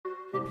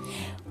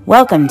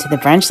Welcome to the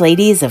Brunch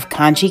Ladies of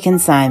Conshy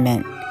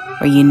Consignment,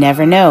 where you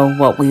never know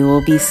what we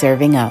will be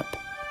serving up.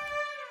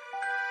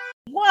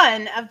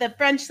 One of the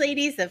Brunch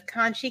Ladies of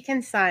Conshy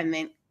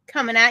Consignment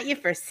coming at you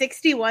for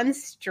 61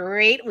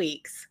 straight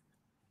weeks.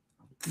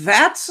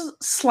 That's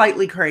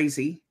slightly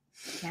crazy.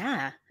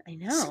 Yeah, I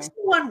know.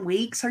 61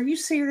 weeks? Are you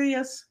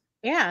serious?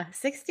 Yeah,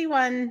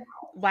 61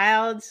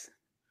 wild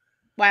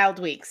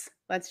weeks.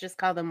 Let's just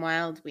call them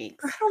wild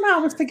weeks. I don't know.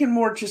 I was thinking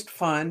more just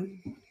fun.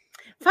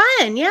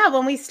 Fun, yeah.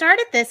 When we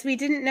started this, we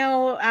didn't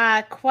know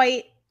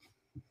quite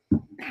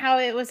how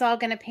it was all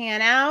going to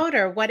pan out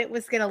or what it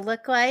was going to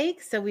look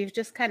like. So we've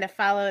just kind of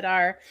followed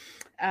our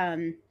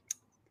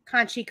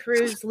Conshy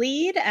Cruise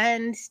lead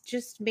and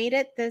just made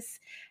it this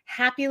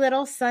happy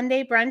little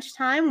Sunday brunch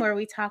time where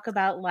we talk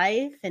about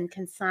life and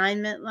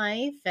consignment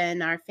life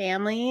and our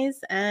families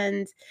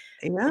and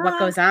what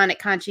goes on at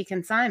Conshy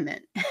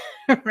Consignment,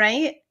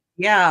 right?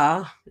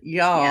 Yeah.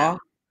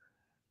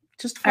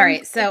 Just fun. All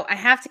right. So I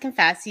have to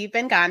confess, you've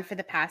been gone for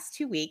the past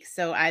 2 weeks.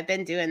 So I've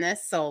been doing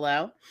this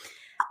solo.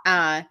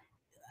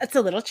 It's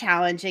a little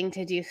challenging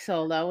to do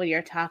solo when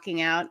you're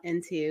talking out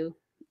into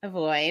a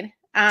void.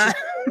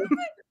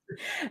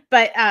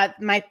 But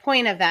my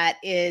point of that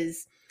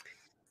is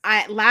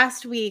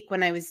last week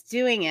when I was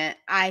doing it,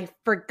 I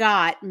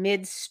forgot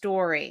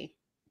mid-story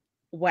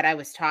what I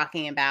was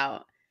talking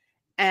about.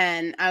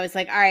 And I was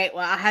like, all right,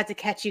 well, I'll have to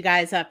catch you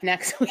guys up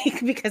next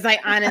week because I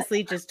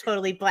honestly just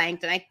totally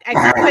blanked and I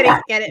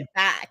couldn't get it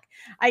back.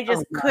 I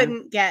just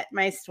couldn't get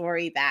my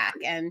story back.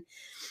 And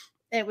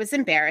it was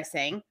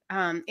embarrassing.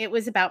 It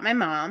was about my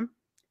mom.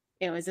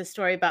 It was a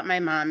story about my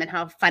mom and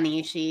how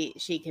funny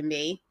she can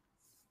be.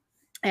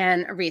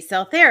 And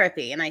resale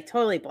therapy, and I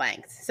totally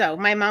blanked. So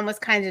my mom was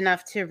kind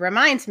enough to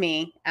remind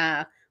me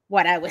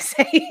what I was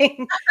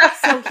saying.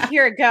 So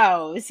here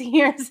goes.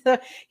 Here's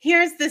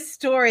the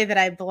story that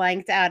I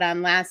blanked out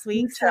on last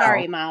week.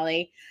 Sorry,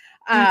 Molly.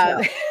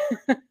 I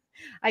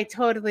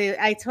totally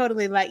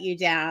let you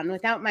down.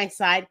 Without my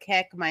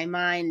sidekick, my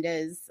mind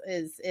is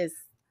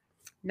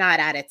not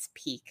at its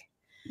peak.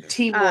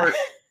 Teamwork.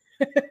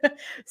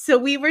 So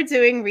we were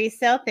doing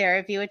resale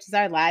therapy, which is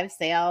our live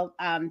sale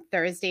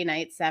Thursday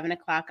night, 7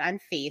 o'clock on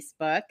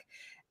Facebook.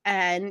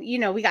 And, you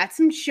know, we got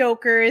some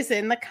jokers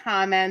in the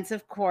comments,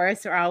 of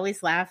course. We're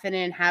always laughing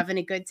and having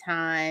a good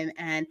time.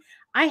 And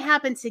I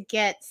happened to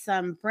get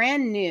some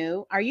brand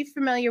new. Are you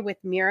familiar with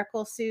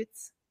Miracle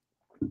Suits?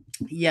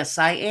 Yes,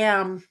 I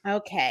am.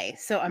 Okay,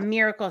 so a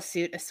miracle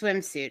suit, a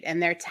swimsuit,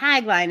 and their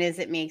tagline is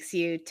it makes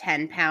you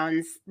 10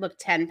 pounds, look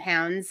 10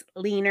 pounds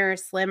leaner,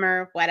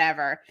 slimmer,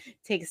 whatever,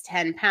 takes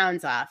 10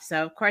 pounds off.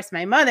 So, of course,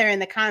 my mother in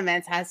the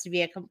comments has to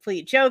be a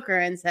complete joker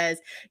and says,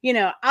 you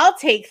know, I'll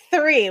take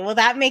 3. Will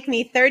that make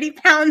me 30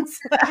 pounds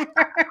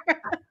slimmer?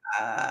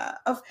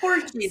 Of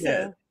course you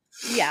did.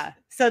 Yeah.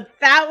 So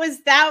that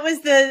was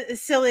the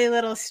silly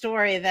little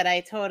story that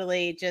I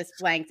totally just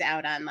blanked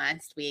out on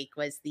last week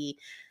was the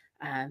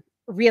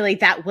really,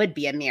 that would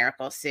be a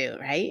miracle suit,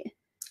 right?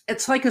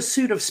 It's like a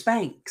suit of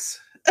Spanx.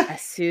 A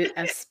suit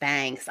of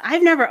Spanx.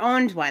 I've never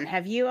owned one.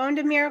 Have you owned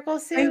a miracle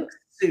suit?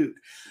 Suit.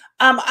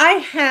 I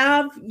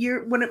have.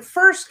 When it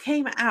first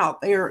came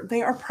out, they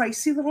are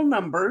pricey little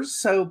numbers,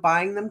 so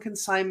buying them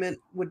consignment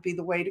would be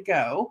the way to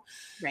go.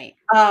 Right.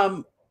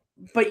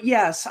 But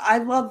yes, I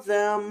love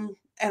them.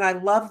 And I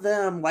love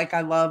them like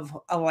I love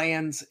a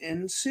Land's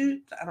End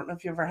suit. I don't know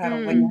if you ever had a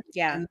Land's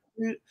End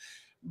suit,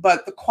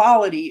 but the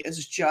quality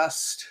is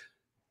just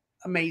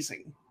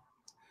amazing.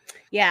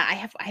 Yeah, I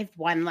have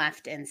one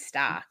left in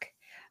stock.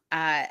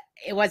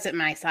 It wasn't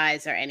my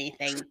size or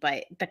anything,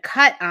 but the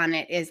cut on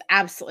it is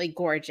absolutely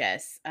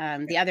gorgeous.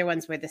 The other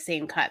ones were the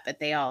same cut, but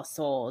they all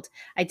sold.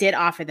 I did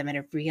offer them at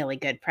a really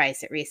good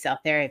price at Resale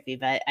Therapy,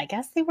 but I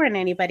guess they weren't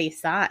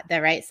the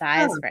right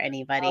size for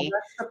anybody.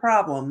 That's the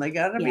problem. They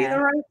got to be the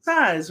right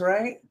size,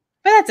 right?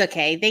 But that's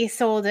okay. They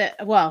sold it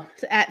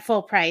at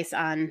full price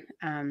on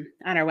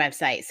our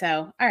website.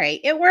 So, all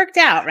right, it worked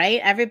out,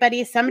 right?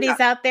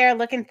 Somebody's out there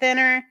looking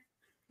thinner.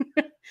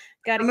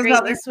 Got a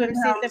great new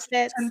swimsuit that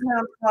fits. 10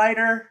 pounds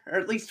lighter, or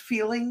at least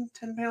feeling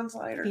 10 pounds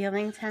lighter.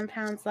 Feeling 10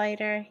 pounds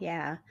lighter,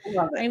 yeah.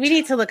 I mean, we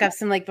need to look up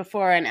some like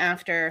before and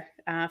after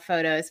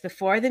photos.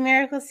 Before the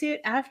miracle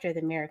suit, after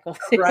the miracle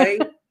suit. Right.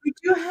 We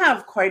do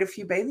have quite a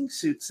few bathing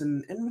suits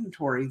in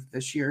inventory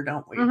this year,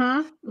 don't we?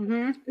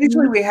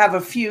 Usually we have a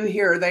few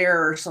here or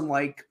there, or some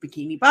like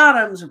bikini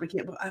bottoms or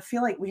bikini. I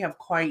feel like we have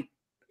quite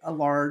a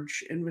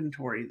large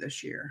inventory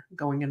this year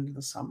going into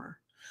the summer.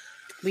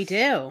 We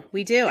do.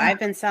 Yeah. I've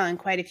been selling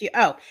quite a few.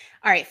 Oh,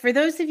 all right. For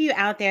those of you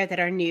out there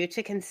that are new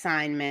to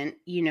consignment,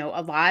 you know,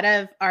 a lot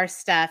of our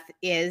stuff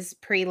is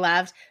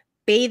pre-loved.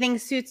 Bathing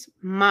suits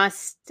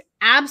must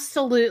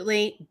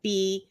absolutely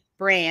be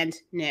brand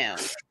new.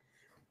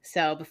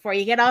 So before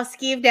you get all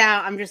skeeved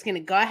out, I'm just going to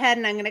go ahead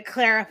and I'm going to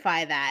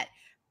clarify that.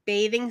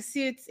 Bathing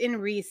suits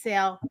in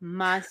resale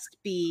must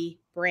be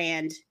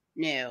brand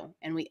new,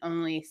 and we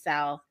only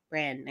sell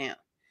brand new.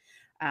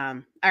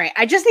 All right.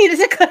 I just needed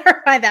to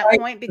clarify that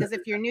point because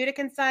if you're new to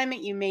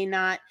consignment, you may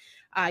not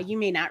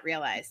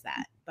realize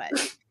that. But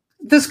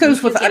this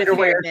goes with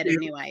underwear. A bit of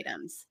new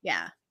items.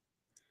 Yeah.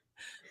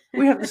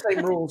 We have the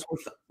same rules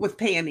with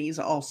panties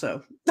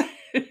also.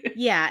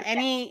 Yeah,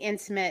 any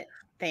intimate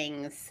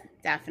things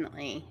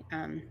definitely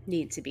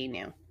need to be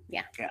new.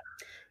 Yeah, Yeah.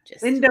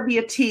 just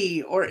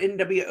NWT or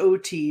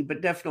NWOT,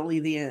 but definitely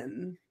the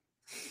N.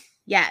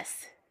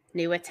 yes.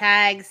 New with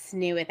tags,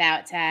 new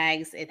without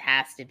tags. It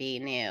has to be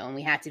new, and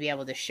we have to be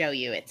able to show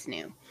you it's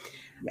new.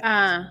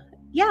 Yes.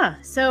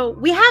 Yeah, so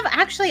we have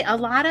actually a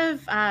lot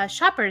of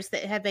shoppers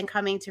that have been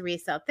coming to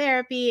Resale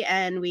Therapy,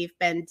 and we've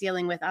been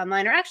dealing with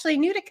online, or actually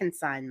new to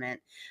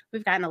Consignment.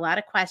 We've gotten a lot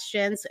of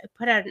questions. I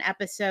put out an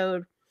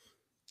episode,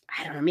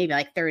 I don't know, maybe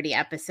like 30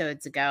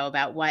 episodes ago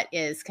about what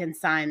is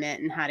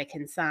consignment and how to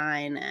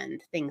consign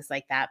and things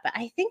like that. But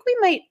I think we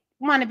might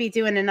want to be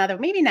doing another,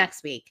 maybe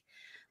next week.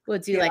 We'll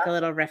do Yeah. like a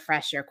little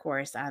refresher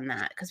course on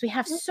that because we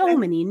have so Okay.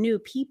 many new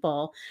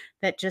people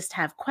that just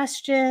have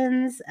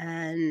questions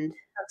and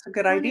That's a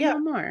good want to idea. know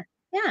more.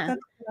 Yeah.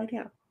 That's a good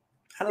idea.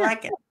 I Yeah.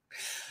 like it.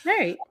 All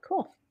right.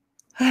 Cool.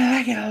 I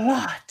like it a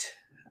lot.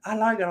 I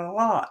like it a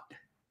lot.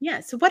 Yeah.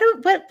 So what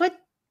I'm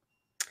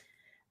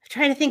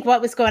trying to think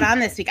what was going on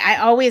this week.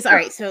 All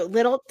right. So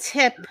little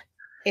tip.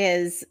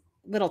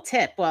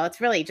 Well, it's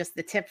really just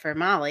the tip for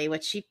Molly,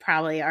 which she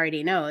probably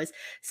already knows.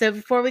 So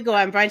before we go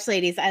on Brunch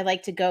Ladies, I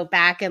like to go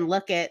back and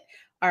look at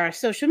our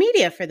social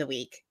media for the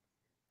week.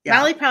 Yeah.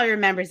 Molly probably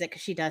remembers it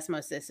because she does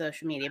most of the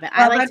social media, but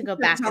I Well, like that to go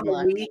depends back on and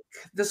the look. week.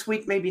 This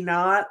week, maybe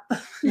not.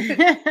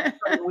 The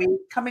week.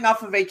 Coming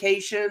off of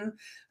vacation,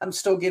 I'm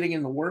still getting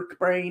in the work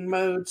brain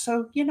mode.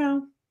 So,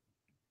 Yeah.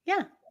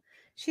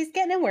 She's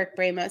getting in work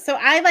brain mode. So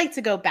I like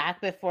to go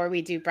back before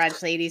we do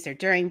Brunch Ladies or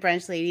during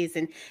Brunch Ladies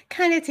and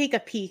kind of take a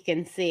peek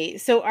and see.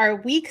 So our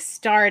week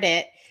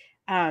started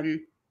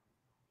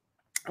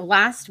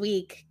last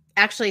week,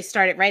 actually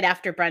started right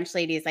after Brunch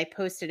Ladies. I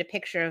posted a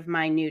picture of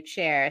my new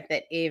chair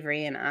that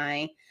Avery and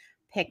I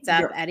picked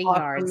up your at a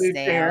yard awesome new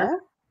chair. sale.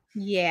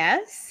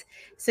 Yes.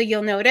 So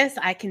you'll notice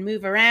I can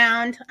move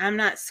around. I'm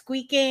not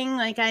squeaking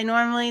like I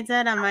normally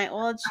did on my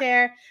old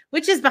chair,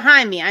 which is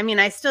behind me. I mean,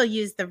 I still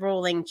use the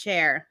rolling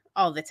chair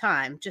all the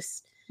time.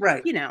 Just,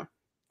 Right.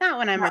 not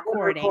when I'm Not when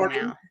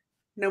recording now.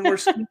 No more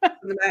squeaks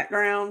in the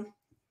background.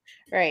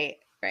 Right.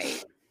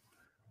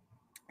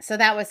 So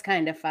that was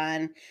kind of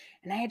fun.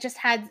 And I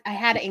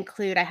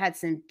had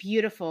some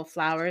beautiful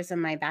flowers in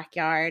my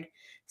backyard.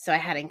 So I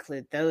had to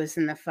include those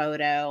in the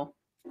photo.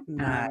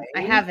 Nice.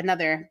 I have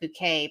another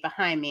bouquet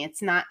behind me.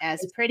 It's not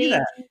as pretty,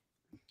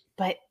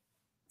 but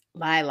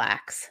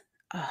lilacs.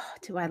 Oh,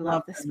 do I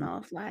love the smell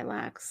of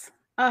lilacs?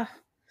 Oh,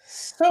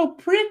 so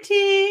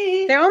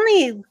pretty.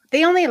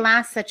 They only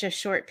last such a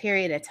short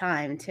period of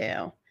time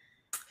too.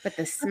 But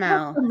the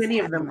smell. So many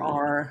of them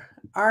are.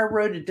 Our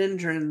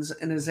rhododendrons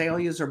and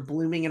azaleas are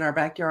blooming in our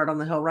backyard on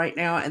the hill right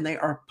now, and they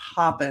are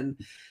popping.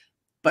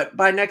 But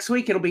by next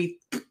week, it'll be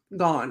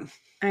gone.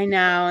 I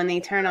know, and they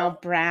turn all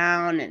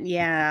brown. And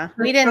yeah,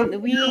 for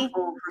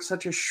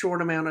such a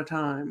short amount of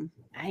time.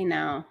 I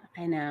know.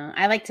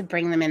 I like to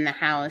bring them in the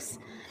house,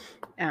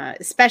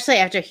 especially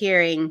after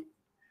hearing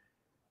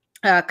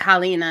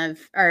Kali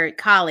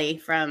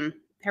from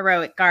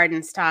Heroic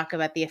Gardens talk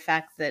about the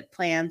effects that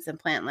plants and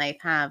plant life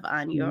have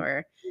on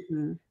your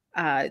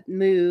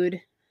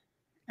mood,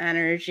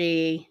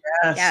 energy.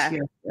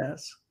 Yes.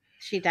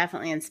 She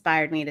definitely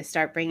inspired me to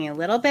start bringing a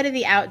little bit of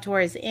the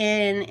outdoors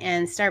in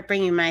and start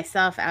bringing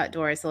myself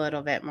outdoors a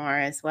little bit more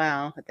as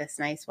well with this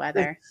nice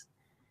weather.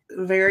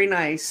 It's very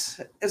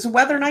nice. Is the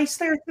weather nice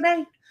there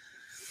today?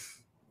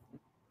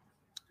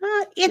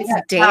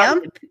 It's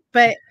damp,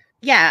 but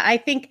yeah, I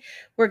think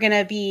we're going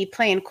to be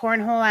playing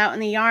cornhole out in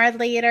the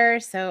yard later.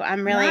 So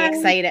I'm really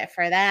excited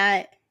for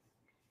that.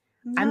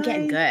 Nice. I'm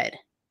getting good.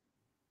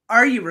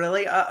 Are you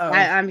really? Uh-oh.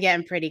 I'm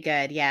getting pretty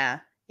good. Yeah.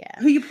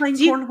 Who are you playing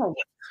cornhole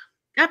with?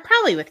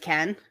 Probably with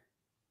Ken.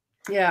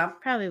 Yeah.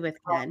 Probably with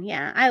Ken.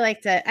 Yeah. I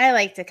like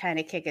to kind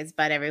of kick his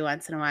butt every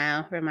once in a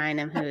while, remind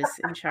him who's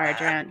in charge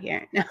around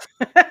here. No.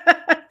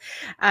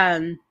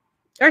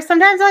 Or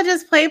sometimes I'll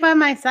just play by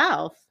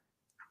myself.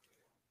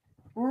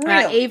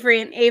 Really?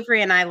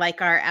 Avery and I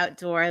like our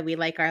outdoor. We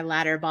like our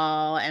ladder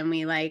ball, and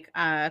we like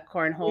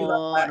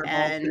cornhole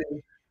and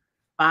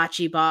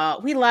bocce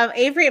ball. We love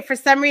Avery. For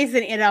some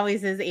reason, it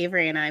always is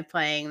Avery and I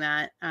playing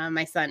that.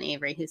 My son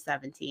Avery, who's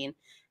 17,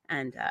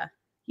 and that's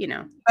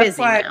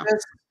busy why now.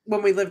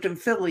 When we lived in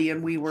Philly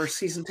and we were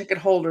season ticket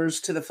holders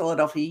to the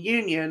Philadelphia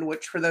Union,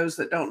 which for those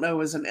that don't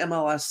know is an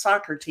MLS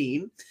soccer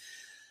team.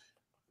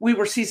 We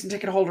were season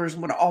ticket holders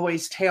and would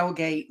always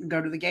tailgate and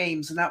go to the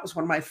games. And that was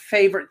one of my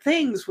favorite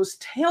things was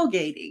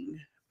tailgating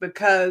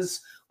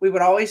because we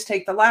would always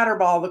take the ladder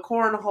ball, the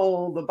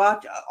cornhole, the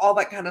bocce, all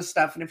that kind of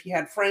stuff. And if you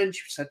had friends,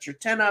 you set your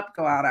tent up,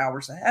 go out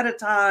hours ahead of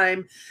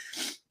time,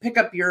 pick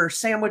up your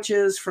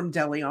sandwiches from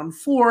Deli on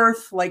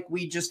 4th. Like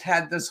we just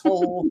had this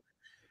whole,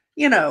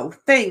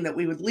 thing that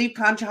we would leave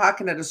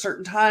Conshy at a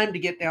certain time to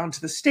get down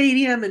to the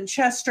stadium in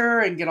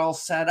Chester and get all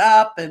set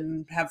up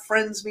and have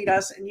friends meet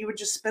us. And you would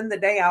just spend the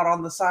day out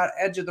on the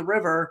edge of the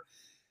river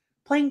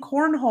playing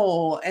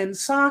cornhole and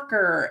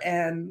soccer.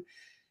 And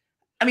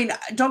I mean,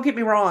 don't get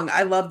me wrong.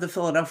 I love the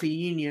Philadelphia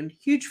Union.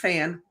 Huge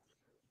fan.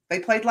 They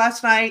played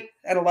last night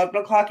at 11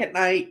 o'clock at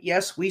night.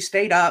 Yes, we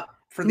stayed up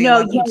for the No,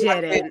 11 you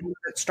o'clock didn't. game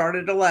that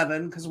started at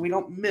 11 because we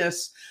don't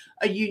miss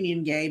a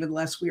Union game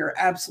unless we are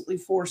absolutely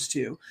forced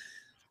to.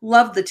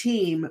 Loved the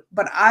team,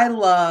 but I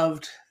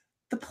loved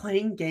the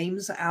playing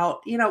games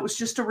out. You know, it was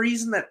just a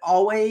reason that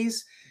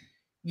always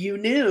you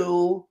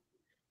knew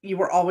you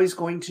were always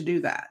going to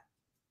do that.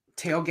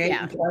 Tailgate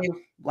and play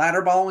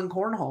ladder ball and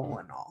cornhole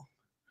and all.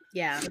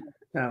 Yeah.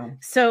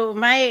 So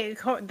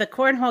the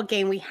cornhole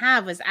game we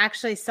have was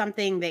actually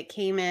something that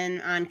came in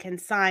on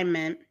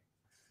consignment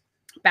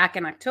back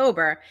in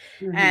October.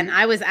 And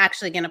I was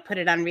actually going to put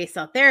it on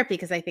resale therapy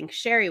because I think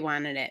Sherry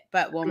wanted it.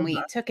 But when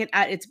we took it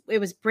out, it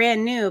was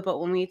brand new. But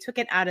when we took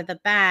it out of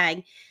the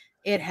bag,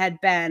 it had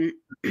been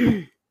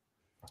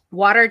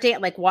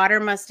water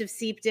must have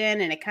seeped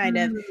in, and it kind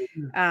of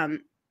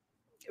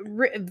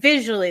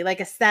visually,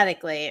 like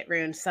aesthetically, it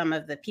ruined some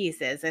of the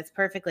pieces. It's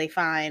perfectly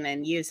fine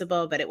and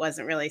usable, but it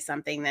wasn't really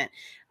something that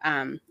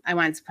I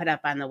wanted to put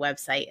up on the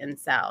website and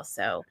sell.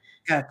 So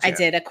I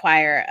did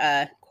acquire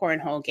a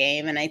cornhole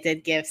game, and I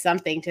did give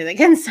something to the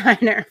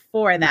consigner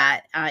for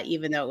that,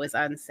 even though it was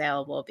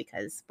unsaleable,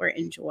 because we're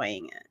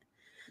enjoying it.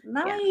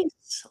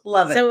 Nice.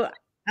 Love it. So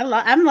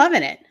I'm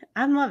loving it.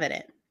 I'm loving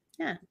it.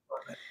 Yeah.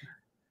 Love it.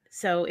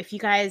 So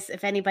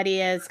if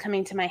anybody is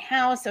coming to my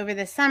house over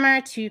the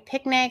summer to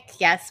picnic,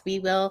 yes, we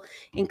will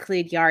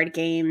include yard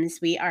games.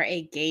 We are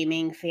a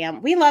gaming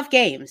family. We love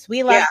games.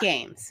 We love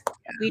games.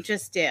 Yeah. We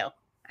just do.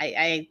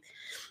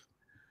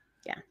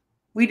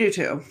 We do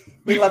too.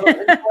 We love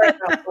it.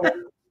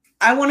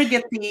 I want to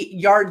get the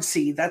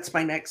Yahtzee. That's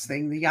my next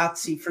thing. The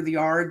Yahtzee for the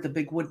yard, the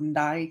big wooden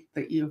die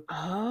that you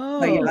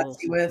play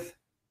Yahtzee with.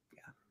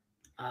 Yeah.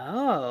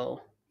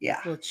 Oh. Yeah.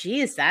 Well,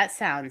 geez, that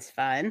sounds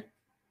fun.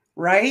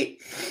 Right?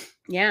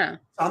 Yeah.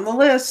 It's on the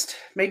list.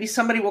 Maybe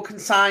somebody will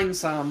consign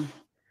some.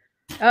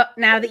 Oh,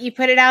 now that you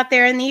put it out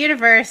there in the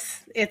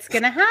universe, it's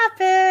going to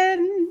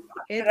happen.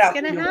 It's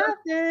going to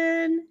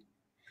happen.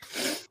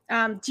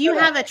 Do you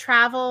have a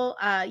travel?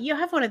 You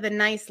have one of the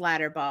nice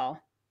ladder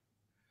ball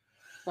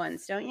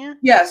ones, don't you?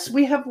 Yes,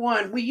 we have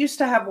one. We used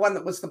to have one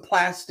that was the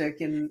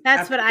plastic, and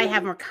that's what I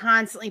have. We're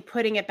constantly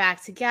putting it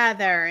back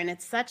together, and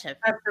it's such a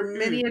after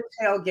many a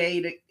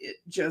tailgate, it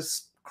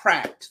just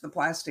cracked. The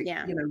plastic,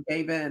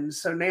 gave in.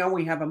 So now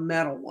we have a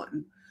metal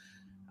one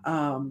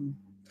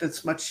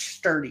that's much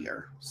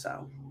sturdier.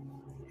 So,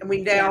 and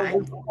we now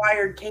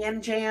acquired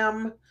Can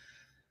Jam.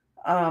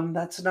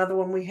 That's another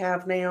one we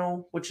have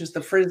now, which is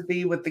the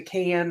frisbee with the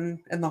can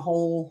and the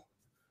hole.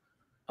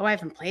 Oh, I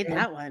haven't played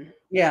that one.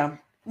 Yeah.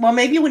 Well,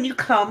 maybe when you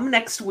come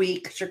next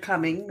week, because you're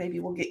coming, maybe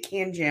we'll get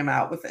Can Jam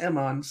out with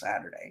Emma on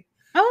Saturday.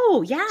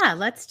 Oh, yeah.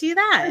 Let's do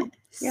that.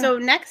 Yeah. So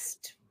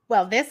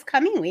this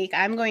coming week,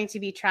 I'm going to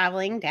be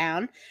traveling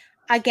down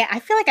again.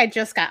 I feel like I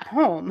just got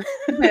home.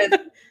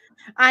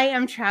 I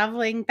am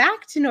traveling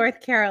back to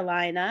North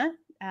Carolina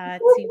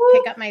to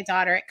pick up my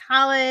daughter at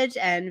college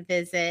and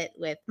visit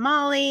with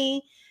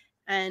Molly.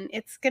 And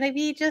it's going to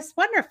be just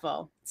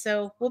wonderful.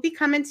 So we'll be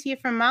coming to you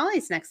from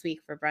Molly's next week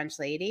for Brunch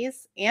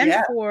Ladies and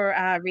for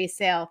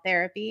resale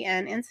therapy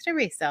and Insta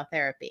resale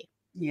therapy.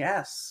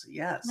 Yes.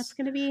 It's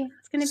going to be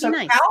nice.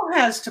 Cal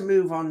has to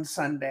move on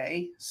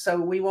Sunday, so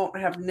we won't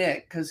have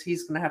Nick because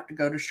he's going to have to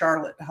go to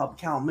Charlotte to help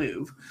Cal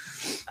move.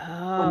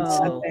 On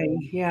Sunday.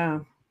 Yeah.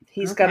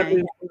 He's got to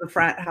move from the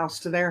frat house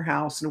to their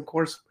house. And of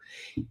course,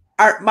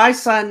 my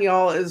son,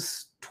 y'all,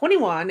 is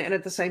 21 and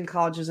at the same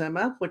college as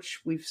Emma,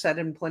 which we've said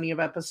in plenty of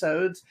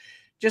episodes,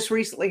 just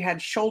recently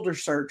had shoulder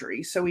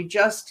surgery. So he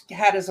just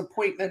had his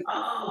appointment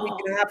a week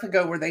and a half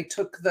ago where they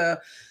took the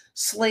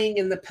sling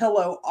and the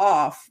pillow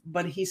off,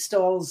 but he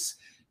still's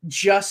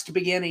just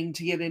beginning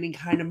to get any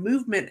kind of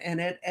movement in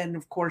it. And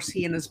of course,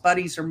 he and his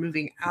buddies are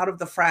moving out of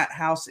the frat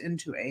house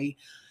into a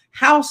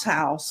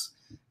house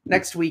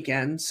next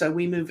weekend. So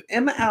we move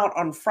Emma out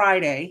on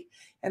Friday,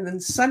 and then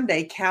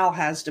Sunday Cal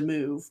has to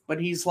move, but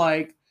he's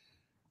like,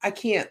 I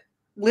can't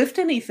lift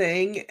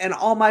anything, and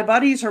all my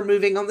buddies are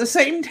moving on the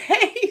same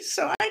day,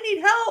 so I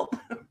need help.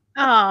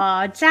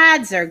 Oh,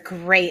 dads are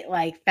great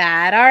like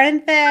that,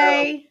 aren't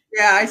they?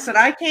 Yeah, I said,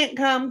 I can't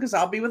come because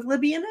I'll be with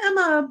Libby and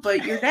Emma,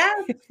 but your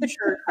dad can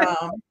sure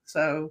come.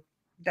 So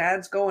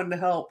dad's going to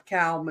help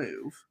Cal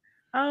move.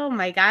 Oh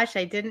my gosh,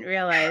 I didn't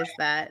realize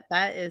that.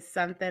 That is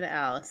something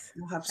else.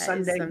 We'll have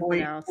Sunday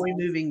boy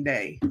moving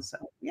day. So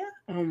yeah.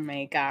 Oh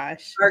my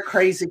gosh. Our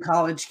crazy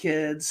college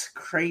kids.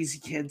 Crazy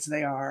kids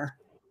they are.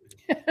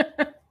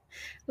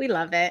 We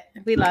love it.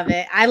 We love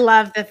it. I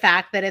love the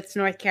fact that it's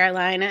North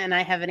Carolina and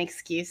I have an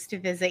excuse to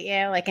visit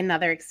you, like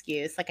another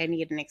excuse. Like I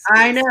need an excuse.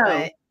 I know.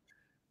 But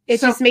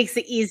it just makes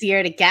it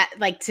easier to get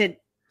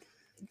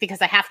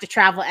because I have to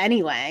travel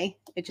anyway.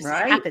 It just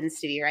happens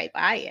to be right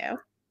by you.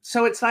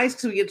 So it's nice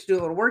because we get to do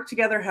a little work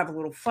together, have a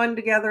little fun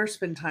together,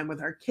 spend time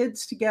with our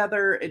kids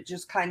together. It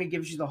just kind of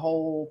gives you the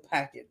whole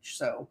package.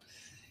 So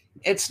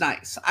it's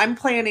nice. I'm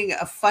planning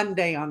a fun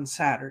day on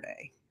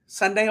Saturday.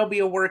 Sunday will be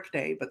a work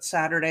day, but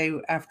Saturday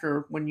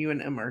after when you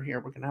and Emma are here,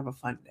 we're going to have a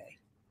fun day.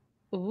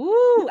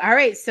 Ooh, all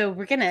right. So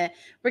we're gonna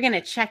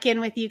check in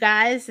with you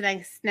guys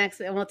next,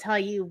 and we'll tell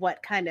you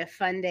what kind of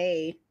fun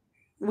day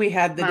We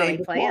had the day Molly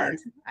before. planned.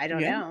 I don't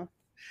Yeah. know.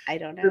 I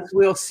don't know.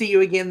 We'll see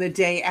you again the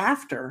day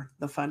after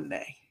the fun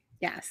day.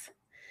 Yes.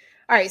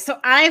 All right. So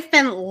I've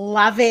been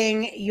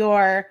loving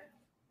your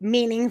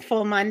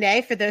Meaningful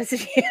Monday for those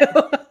of you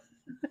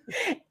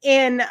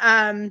in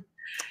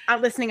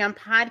listening on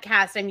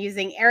podcast. I'm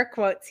using air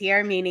quotes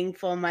here,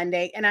 Meaningful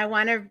Monday. And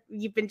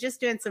you've been just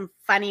doing some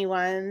funny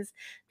ones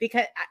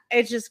because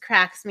it just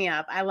cracks me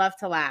up. I love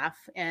to laugh.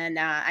 And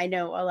I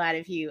know a lot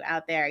of you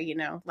out there,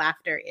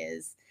 laughter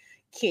is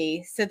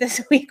key. So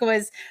this week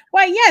was,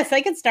 well, yes,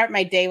 I could start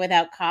my day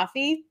without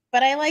coffee,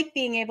 but I like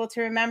being able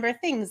to remember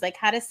things like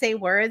how to say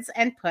words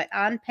and put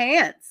on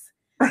pants.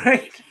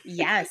 Right.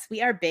 Yes,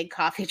 we are big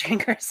coffee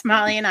drinkers.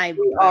 Molly and I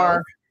We both.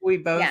 are. We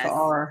both Yes.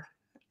 are.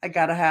 I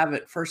got to have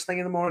it first thing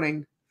in the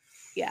morning.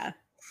 Yeah.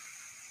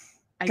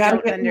 I Gotta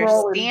don't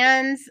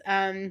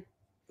understand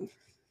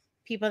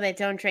people that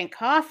don't drink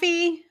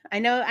coffee. I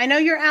know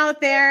you're out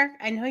there.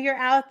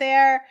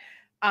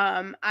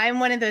 I'm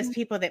one of those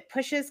people that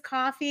pushes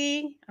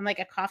coffee. I'm like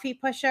a coffee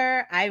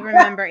pusher. I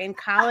remember in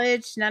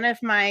college, none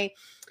of my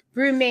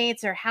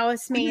roommates or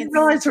housemates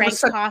drank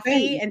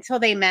coffee until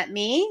they met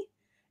me.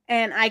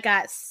 And I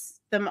got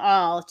them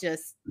all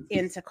just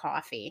into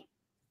coffee.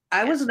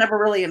 I was never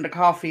really into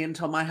coffee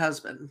until my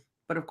husband.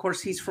 But of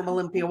course, he's from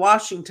Olympia,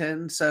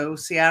 Washington. So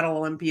Seattle,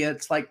 Olympia,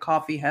 it's like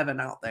coffee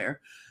heaven out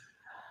there.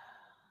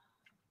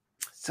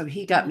 So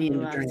he got me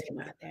into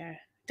drinking out there.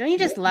 Don't you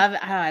just love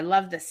it? I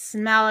love the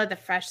smell of the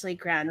freshly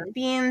ground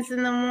beans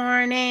in the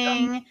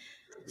morning.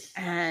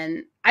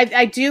 And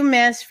I do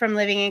miss from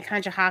living in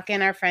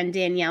Conshohocken. Our friend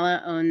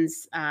Daniela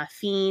owns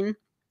Fiend.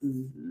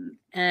 Mm-hmm.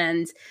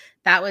 And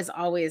that was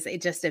always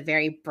just a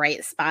very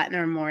bright spot in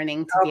our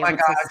morning to be able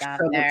to stop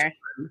there.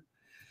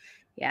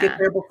 Yeah. Get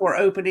there before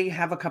opening,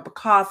 have a cup of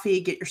coffee,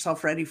 get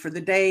yourself ready for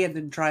the day, and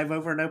then drive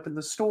over and open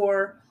the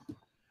store.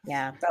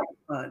 Yeah. That was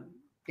fun.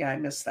 Yeah, I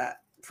miss that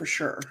for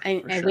sure.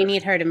 And we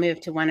need her to move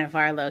to one of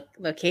our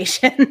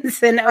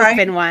locations and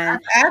open one.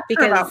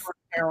 Because about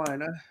North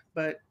Carolina,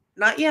 but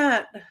not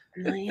yet.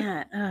 Not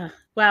yet.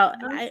 Well,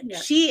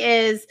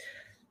 she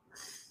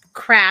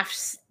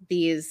crafts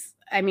these.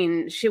 I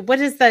mean,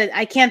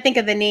 I can't think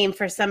of the name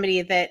for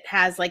somebody that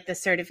has like the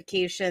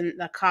certification,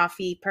 the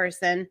coffee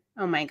person.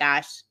 Oh my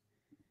gosh.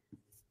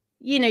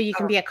 You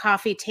can be a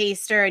coffee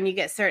taster and you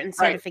get certain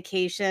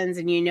certifications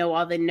and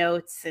all the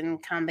notes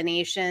and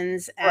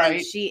combinations.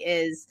 And she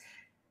is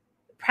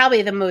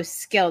probably the most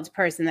skilled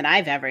person that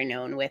I've ever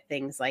known with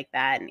things like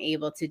that and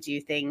able to do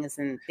things,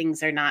 and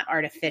things are not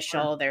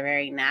artificial. They're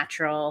very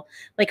natural.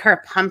 Like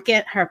her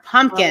pumpkin. Oh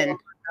my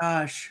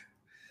gosh.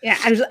 Yeah,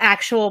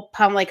 actual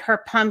like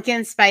her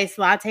pumpkin spice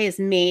latte is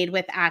made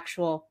with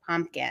actual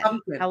pumpkin.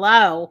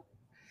 Hello.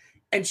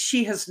 And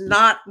she has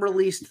not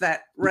released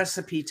that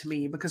recipe to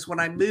me because when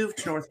I moved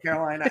to North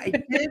Carolina, I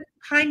did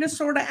kind of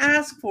sort of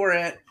ask for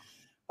it,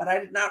 but I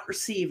did not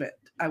receive it.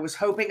 I was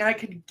hoping I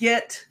could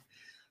get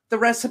the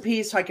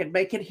recipe so I could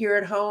make it here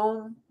at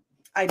home.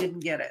 I didn't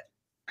get it.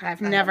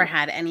 I've never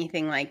had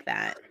anything like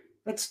that.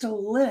 It's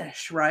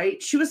delish,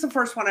 right? She was the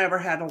first one I ever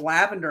had a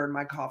lavender in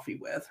my coffee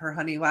with, her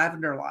honey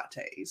lavender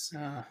lattes.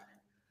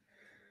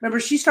 Remember,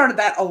 she started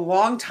that a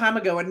long time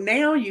ago, and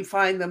now you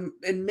find them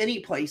in many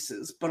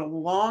places. But a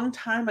long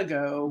time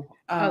ago,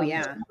 she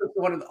was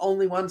one of the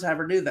only ones I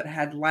ever knew that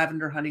had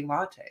lavender honey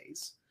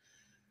lattes.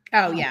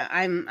 Oh yeah,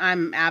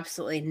 I'm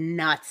absolutely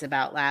nuts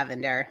about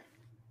lavender.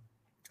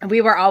 We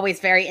were always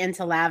very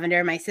into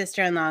lavender. My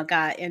sister-in-law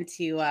got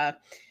into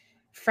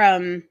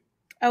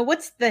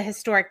what's the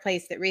historic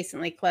place that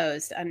recently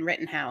closed on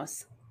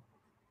Rittenhouse?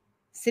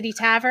 City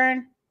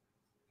Tavern.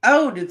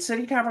 Oh, did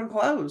City Tavern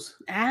close?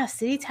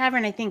 City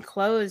Tavern, I think,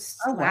 closed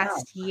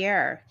last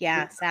year.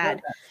 Yeah,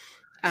 sad.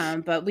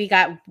 But we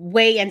got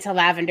way into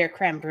lavender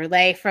creme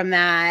brulee from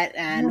that.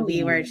 And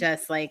we were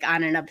just like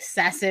on an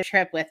obsessive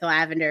trip with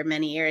lavender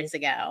many years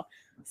ago.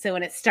 So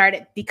when it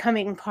started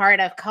becoming part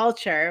of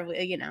culture,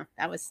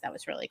 that was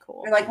really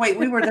cool. You're like, wait,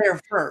 we were there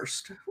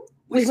first.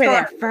 We were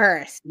there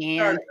first,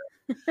 man.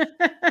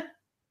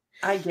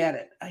 I get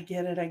it.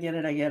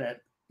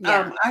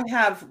 Yeah. I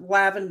have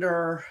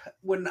lavender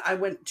when I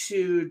went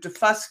to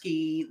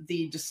Defusky,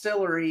 the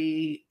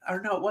distillery,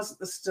 or no, it wasn't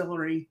the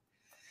distillery.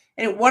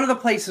 And one of the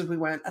places we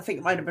went, I think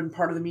it might have been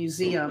part of the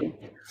museum.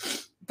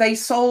 They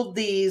sold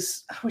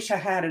these, I wish I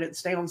had it,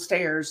 it's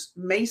downstairs,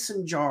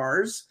 mason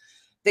jars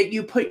that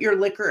you put your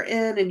liquor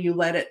in and you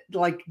let it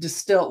like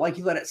distill, like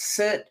you let it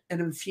sit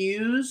and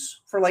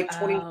infuse for like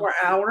 24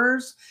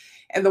 hours.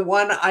 And the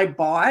one I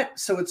bought,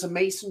 so it's a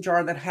mason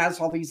jar that has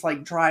all these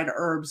like dried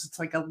herbs. It's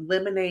like a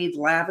lemon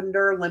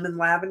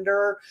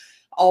lavender,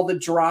 all the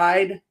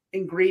dried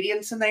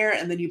ingredients in there.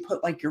 And then you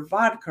put like your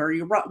vodka or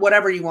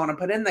whatever you want to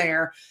put in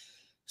there.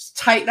 Just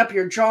tighten up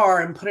your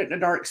jar and put it in a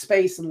dark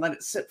space and let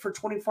it sit for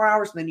 24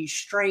 hours. And then you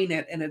strain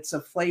it and it's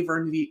a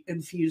flavor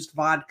infused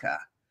vodka.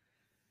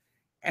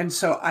 And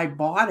so I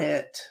bought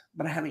it,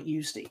 but I haven't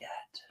used it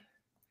yet.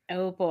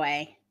 Oh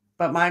boy.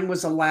 But mine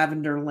was a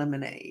lavender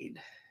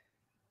lemonade.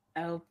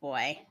 Oh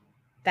boy.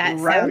 That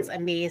sounds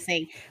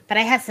amazing. But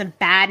I have some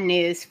bad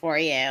news for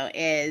you.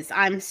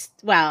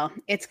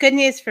 It's good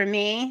news for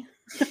me.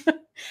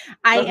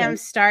 I am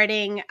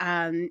starting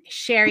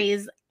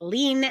Sherry's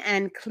Lean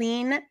and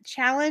Clean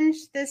Challenge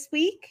this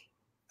week.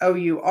 Oh,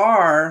 you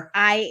are?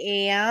 I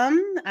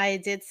am. I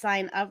did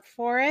sign up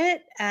for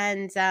it,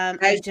 and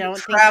I don't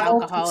think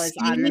alcohol is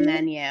on the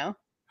menu.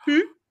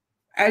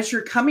 As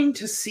you're coming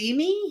to see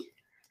me?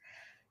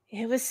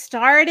 It was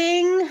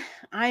starting.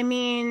 I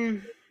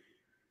mean...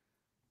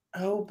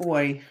 Oh,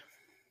 boy.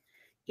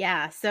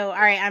 Yeah. So, all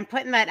right, I'm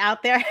putting that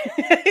out there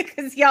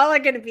because y'all are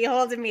going to be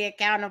holding me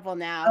accountable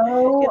now.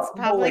 Oh, it's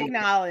public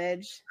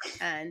knowledge.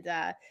 And,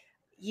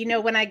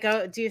 when I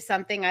go do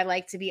something, I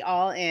like to be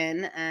all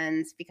in.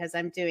 And because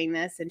I'm doing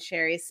this and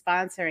Sherry's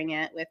sponsoring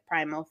it with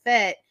Primal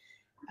Fit.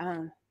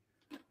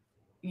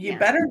 You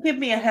better give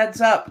me a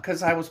heads up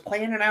because I was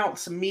planning out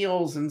some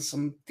meals and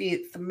some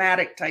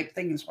thematic type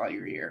things while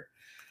you're here.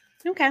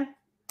 Okay.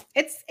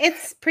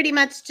 It's pretty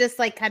much just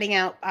like cutting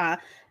out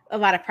a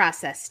lot of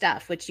processed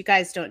stuff, which you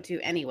guys don't do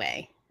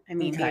anyway. I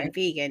mean, being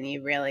vegan,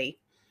 you really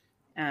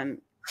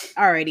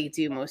already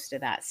do most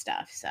of that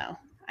stuff. So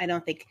I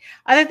don't think,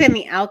 other than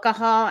the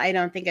alcohol, I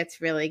don't think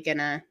it's really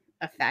gonna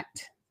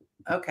affect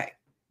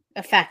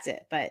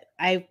it. But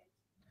I'm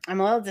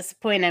a little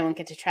disappointed I won't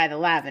get to try the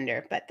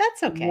lavender, but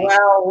that's okay.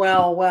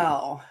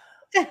 Well.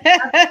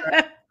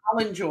 I'll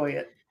enjoy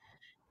it.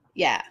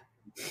 Yeah.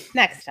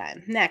 Next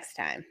time.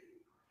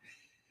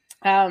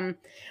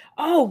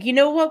 Oh, you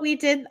know what we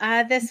did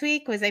this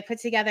week was I put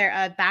together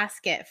a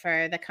basket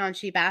for the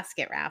Conshy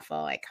basket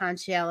raffle at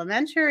Conshy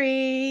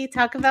Elementary.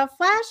 Talk about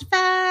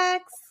flashbacks.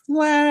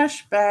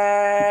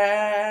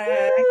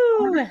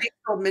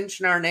 They'll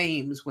mention our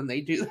names when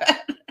they do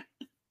that.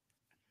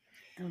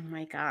 Oh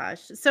my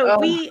gosh. So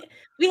we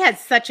had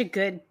such a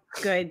good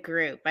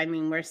group. I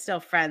mean, we're still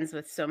friends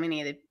with so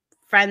many of the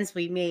friends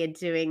we made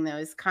doing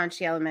those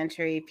Conshy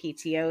Elementary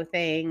PTO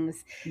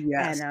things.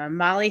 Yes. And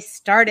Molly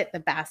started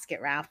the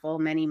basket raffle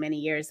many, many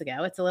years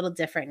ago. It's a little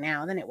different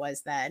now than it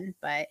was then,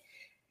 but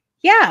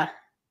yeah.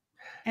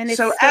 And it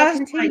still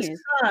continues.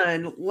 My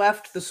son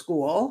left the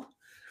school,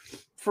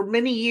 for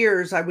many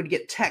years, I would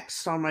get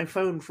texts on my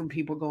phone from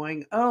people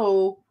going,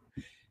 are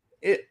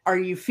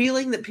you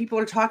feeling that people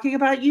are talking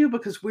about you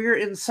because we're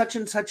in such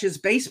and such's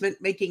basement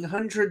making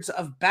hundreds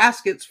of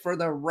baskets for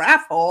the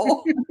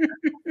raffle?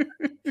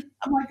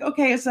 I'm like,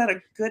 okay, is that a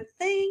good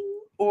thing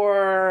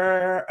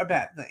or a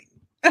bad thing?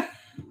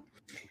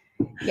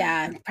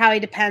 Yeah, probably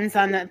depends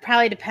on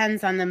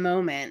the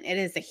moment. It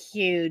is a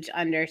huge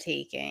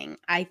undertaking.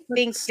 I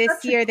think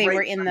this year they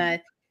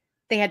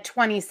had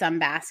 20 some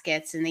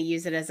baskets and they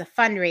use it as a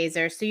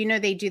fundraiser. So,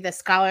 they do the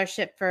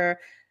scholarship for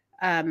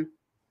a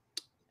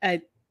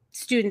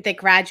student that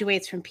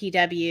graduates from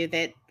PW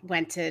that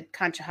went to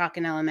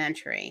Conshohocken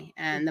Elementary,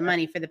 and the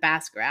money for the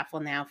basket raffle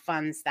now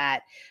funds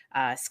that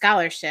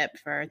scholarship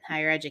for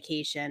higher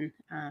education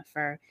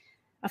for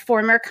a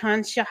former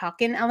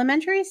Conshohocken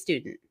Elementary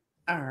student.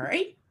 All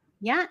right.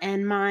 Yeah,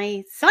 and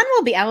my son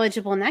will be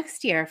eligible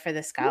next year for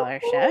the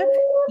scholarship.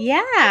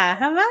 Yeah,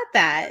 how about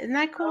that? Isn't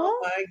that cool? Oh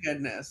my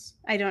goodness.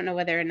 I don't know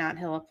whether or not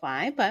he'll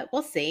apply, but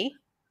we'll see.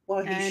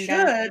 Well, he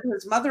should.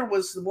 His mother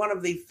was one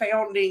of the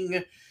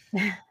founding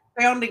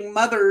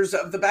mothers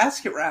of the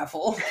basket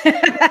raffle.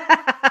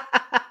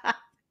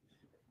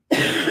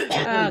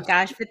 Oh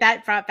gosh, but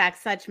that brought back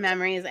such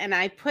memories. And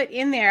I put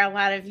in there a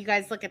lot of, you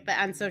guys look at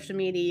on social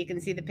media, you can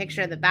see the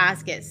picture of the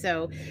basket.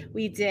 So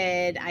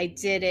I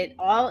did it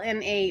all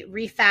in a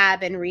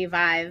refab and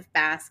revive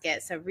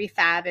basket. So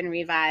refab and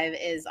revive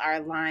is our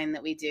line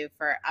that we do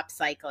for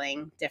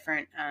upcycling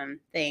different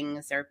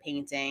things or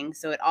painting.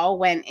 So it all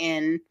went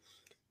in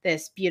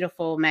this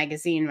beautiful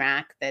magazine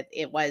rack that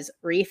it was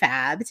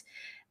refabbed.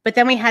 But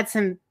then we had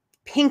some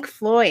Pink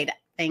Floyd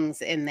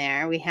things in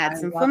there. We had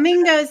some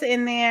flamingos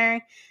in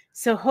there.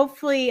 So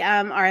hopefully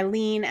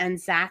Arlene and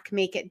Zach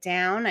make it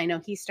down. I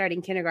know he's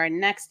starting kindergarten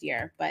next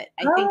year, but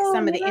I think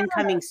some of the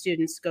incoming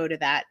students go to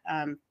that,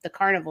 the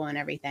carnival and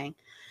everything.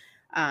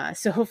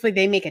 So hopefully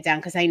they make it down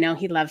because I know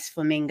he loves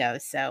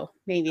flamingos. So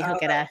maybe he'll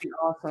get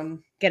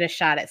a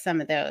shot at some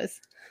of those.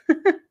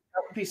 That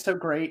would be so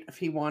great if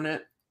he won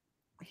it.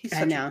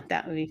 I know,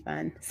 that would be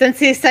fun. Since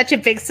he's such a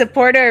big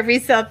supporter of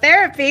resale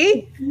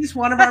therapy. He's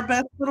one of our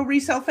best little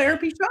resale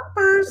therapy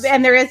shoppers.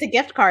 And there is a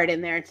gift card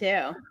in there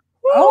too.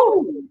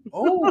 You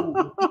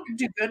can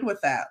do good with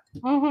that.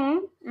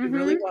 Do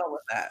really well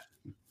with that.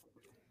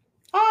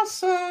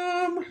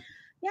 Awesome.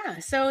 Yeah,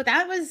 so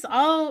that was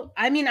all.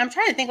 I mean, I'm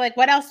trying to think like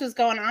what else was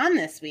going on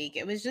this week.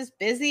 It was just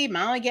busy.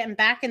 Molly getting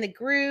back in the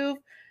groove.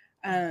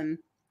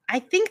 I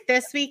think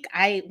this week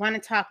I want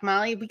to talk,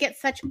 Molly. We get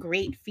such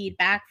great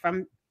feedback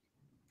from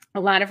a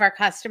lot of our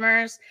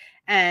customers,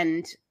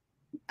 and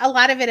a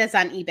lot of it is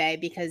on eBay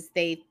because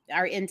they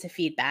are into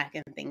feedback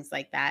and things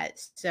like that.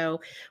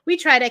 So we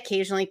try to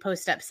occasionally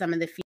post up some of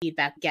the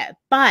feedback we get.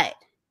 But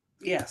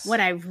yes, what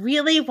I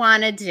really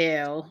want to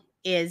do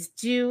is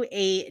do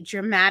a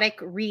dramatic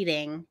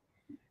reading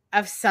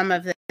of some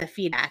of the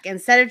feedback.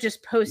 Instead of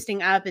just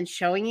posting up and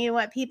showing you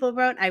what people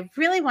wrote, I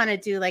really want to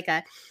do like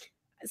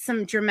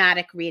some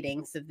dramatic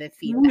readings of the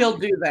feedback. We'll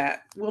do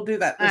that. We'll do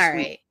that this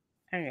week.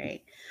 All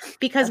right.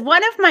 Because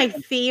one of my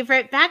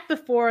favorite, back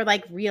before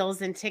like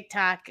Reels and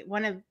TikTok,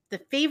 one of the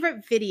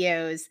favorite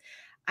videos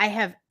I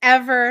have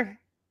ever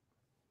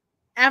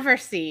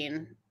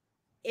seen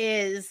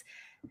is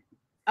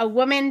a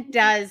woman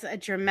does a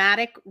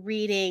dramatic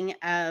reading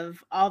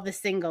of all the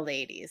single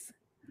ladies,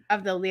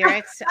 of the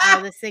lyrics to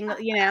all the single,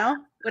 you know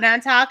what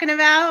I'm talking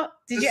about?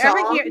 Did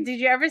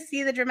you ever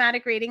see the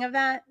dramatic reading of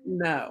that?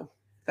 No.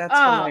 That's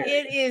hilarious.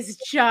 It is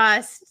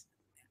just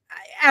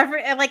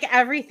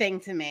everything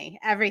to me.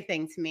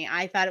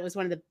 I thought it was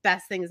one of the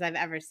best things I've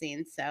ever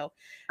seen. So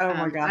oh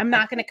my God. I'm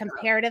not going to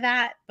compare to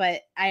that,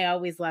 but I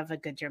always love a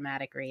good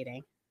dramatic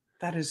reading.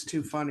 That is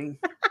too funny.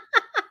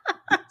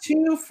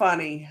 Too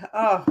funny.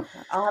 Oh,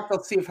 I'll have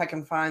to see if I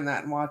can find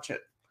that and watch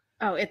it.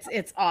 Oh,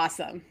 it's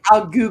awesome.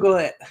 I'll Google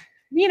it.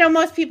 You know,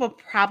 most people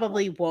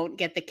probably won't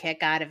get the kick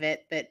out of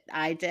it that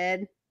I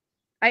did.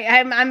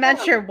 I'm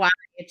not sure why.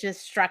 It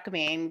just struck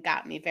me and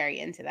got me very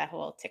into that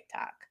whole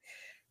TikTok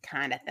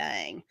kind of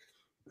thing.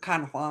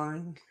 Kind of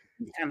thing.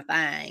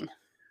 Awesome.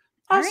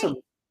 Awesome.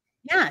 Right.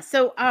 Yeah.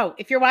 So,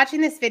 if you're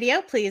watching this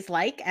video, please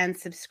like and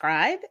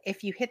subscribe.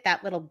 If you hit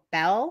that little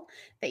bell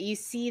that you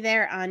see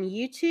there on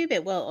YouTube,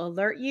 it will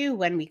alert you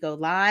when we go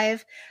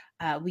live.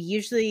 We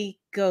usually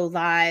go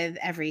live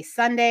every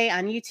Sunday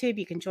on YouTube.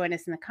 You can join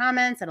us in the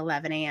comments at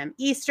 11 a.m.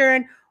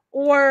 Eastern,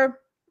 or,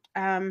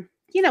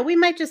 we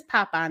might just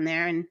pop on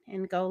there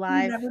and go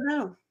live. You never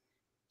know.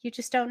 You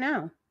just don't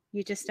know.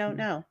 You just don't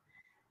know.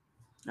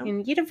 Nope.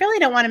 And you really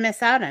don't want to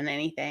miss out on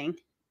anything.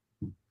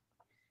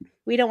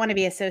 We don't want to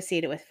be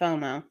associated with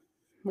FOMO.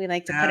 We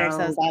like to put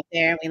ourselves out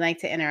there. We like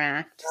to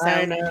interact. So.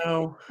 I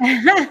know.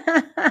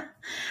 All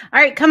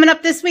right. Coming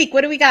up this week,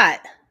 what do we got?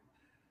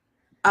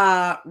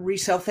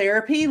 Resale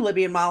therapy,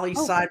 Libby and Molly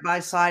side by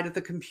side at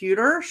the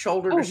computer,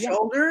 shoulder to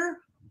shoulder,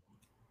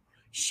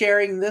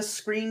 sharing this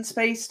screen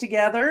space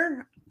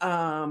together.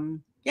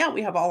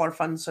 We have all our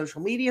fun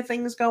social media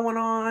things going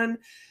on.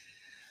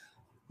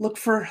 Look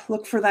for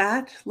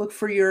that. Look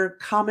for your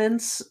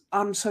comments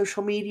on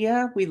social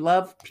media. We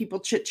love people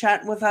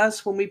chit-chatting with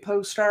us when we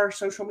post our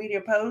social media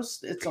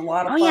posts. It's a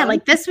lot of fun. Yeah,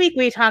 like this week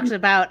we talked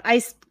about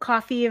iced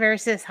coffee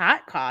versus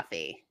hot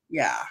coffee.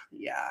 Yeah.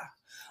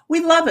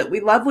 We love it. We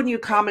love when you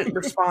comment and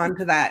respond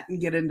to that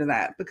and get into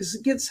that, because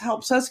it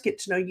helps us get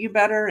to know you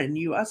better and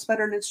you us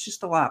better, and it's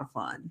just a lot of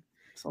fun.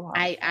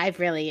 I've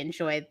really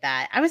enjoyed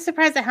that. I was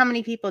surprised at how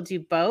many people do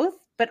both,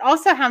 but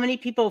also how many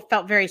people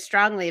felt very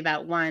strongly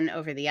about one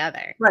over the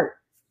other.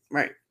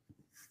 Right.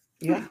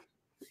 Yeah.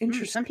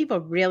 Interesting. Some people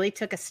really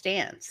took a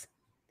stance.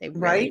 They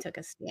really took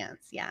a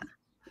stance. Yeah.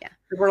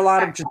 There were a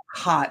lot of just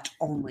hot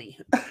only.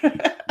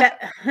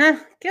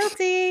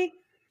 Guilty.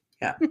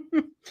 Yeah.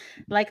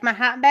 Like my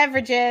hot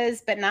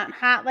beverages, but not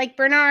hot like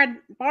Bernard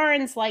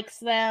Barnes likes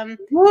them.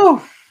 Woo.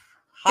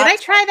 Did I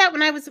try that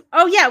when I was?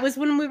 Oh yeah, it was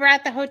when we were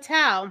at the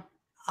hotel.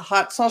 A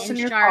hot sauce in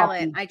your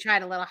Charlotte. coffee. I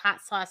tried a little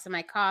hot sauce in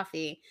my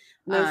coffee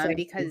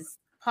because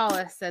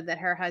Paula said that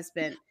her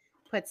husband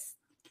puts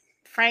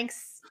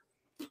Frank's.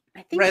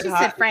 I think she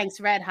said Frank's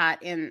Red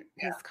Hot in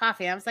his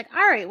coffee. I was like,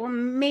 all right, well,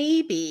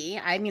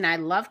 maybe. I mean, I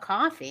love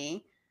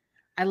coffee.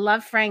 I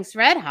love Frank's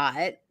Red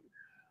Hot.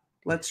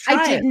 Let's try it.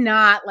 I did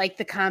not like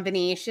the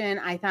combination.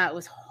 I thought it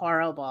was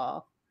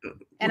horrible.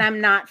 And I'm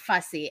not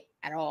fussy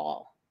at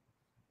all.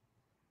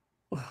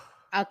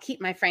 I'll keep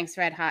my Frank's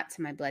Red Hot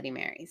to my Bloody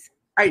Marys.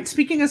 All right.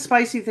 Speaking of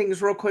spicy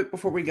things real quick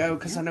before we go,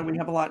 because I know we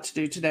have a lot to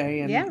do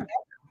today and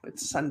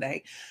it's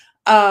Sunday.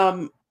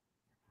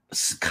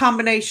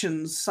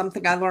 Combinations,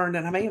 something I learned,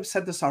 and I may have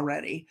said this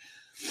already.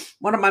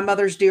 One of my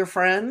mother's dear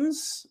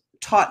friends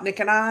taught Nick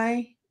and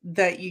I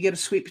that you get a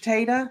sweet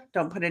potato,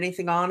 don't put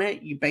anything on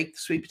it. You bake the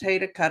sweet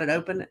potato, cut it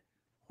open,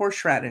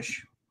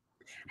 horseradish.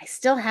 I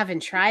still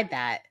haven't tried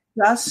that.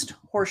 Just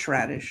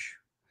horseradish.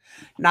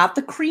 Not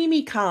the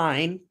creamy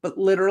kind, but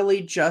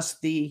literally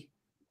just the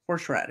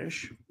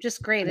horseradish.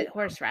 Just grated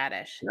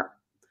horseradish. Yeah.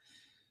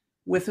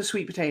 With a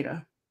sweet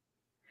potato.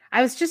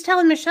 I was just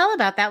telling Michelle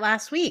about that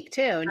last week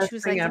too. And she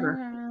was like, I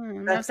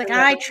was like,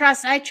 I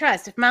trust.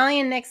 If Molly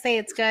and Nick say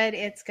it's good,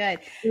 it's good.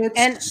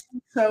 It's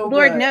so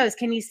Lord good. knows,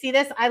 can you see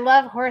this? I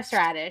love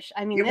horseradish.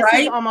 I mean, You're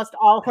this is almost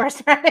all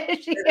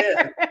horseradish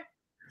here.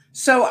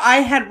 So I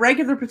had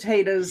regular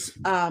potatoes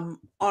on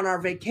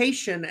our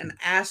vacation and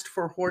asked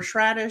for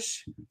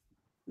horseradish.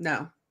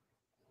 No.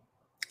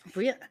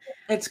 Really?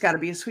 It's got to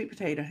be a sweet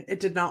potato. It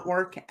did not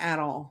work at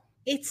all.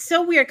 It's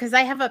so weird because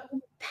I have a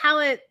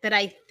palate that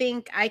I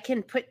think I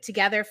can put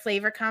together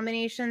flavor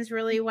combinations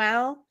really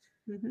well.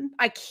 Mm-hmm.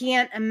 I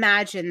can't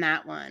imagine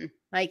that one.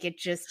 Like it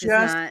just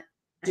does not.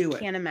 I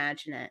can't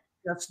imagine it.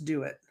 Just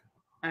do it.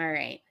 All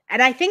right.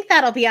 And I think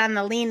that'll be on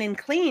the lean and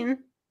clean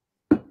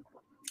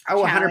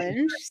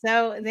challenge. 100%.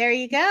 So there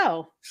you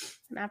go.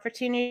 An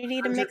opportunity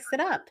to mix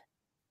it up.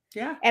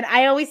 Yeah. And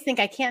I always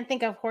think I can't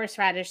think of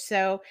horseradish.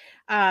 So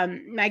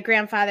my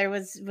grandfather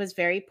was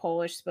very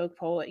Polish, spoke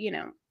Polish,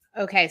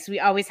 Okay, so we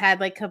always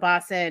had like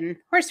kielbasa and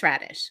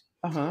horseradish.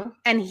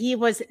 And he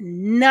was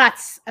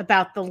nuts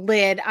about the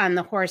lid on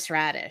the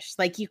horseradish.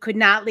 Like you could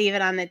not leave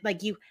it on the,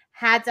 like you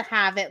had to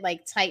have it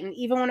like tightened,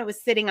 even when it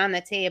was sitting on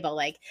the table.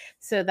 Like,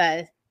 so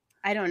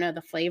I don't know,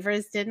 the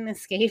flavors didn't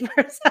escape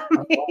or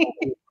something.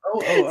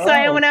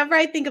 So whenever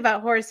I think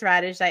about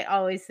horseradish, I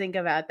always think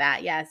about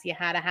that. Yes, you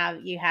had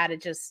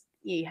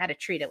to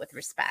treat it with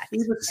respect. He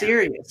was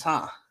serious,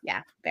 huh?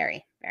 Yeah,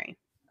 very, very.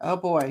 Oh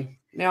boy.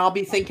 Now I'll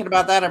be thinking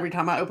about that every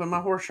time I open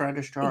my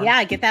horseradish jar.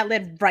 Yeah, get that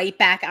lid right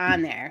back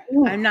on there.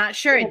 Ooh, I'm not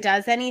sure it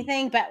does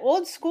anything, but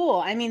old school,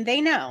 I mean,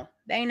 they know.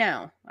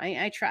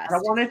 I trust. I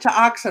don't want it to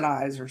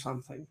oxidize or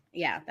something.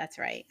 Yeah, that's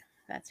right.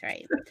 That's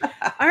right.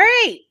 All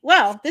right.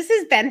 Well, this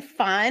has been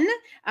fun.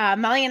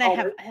 Molly and I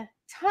have a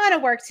ton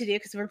of work to do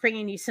because we're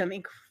bringing you some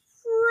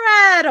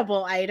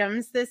incredible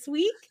items this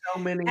week. So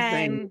many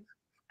things.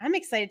 I'm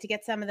excited to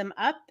get some of them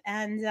up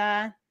and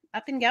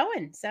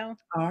going. So,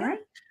 all right.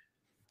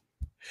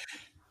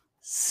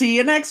 See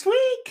you next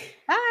week.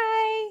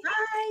 Bye.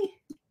 Bye.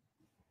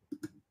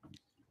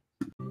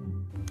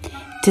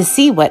 To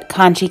see what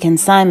Conshy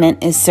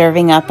Consignment is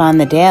serving up on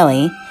the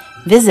daily,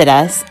 visit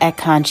us at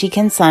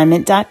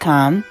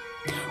conshyconsignment.com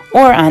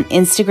or on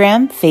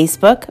Instagram,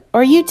 Facebook,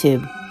 or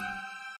YouTube.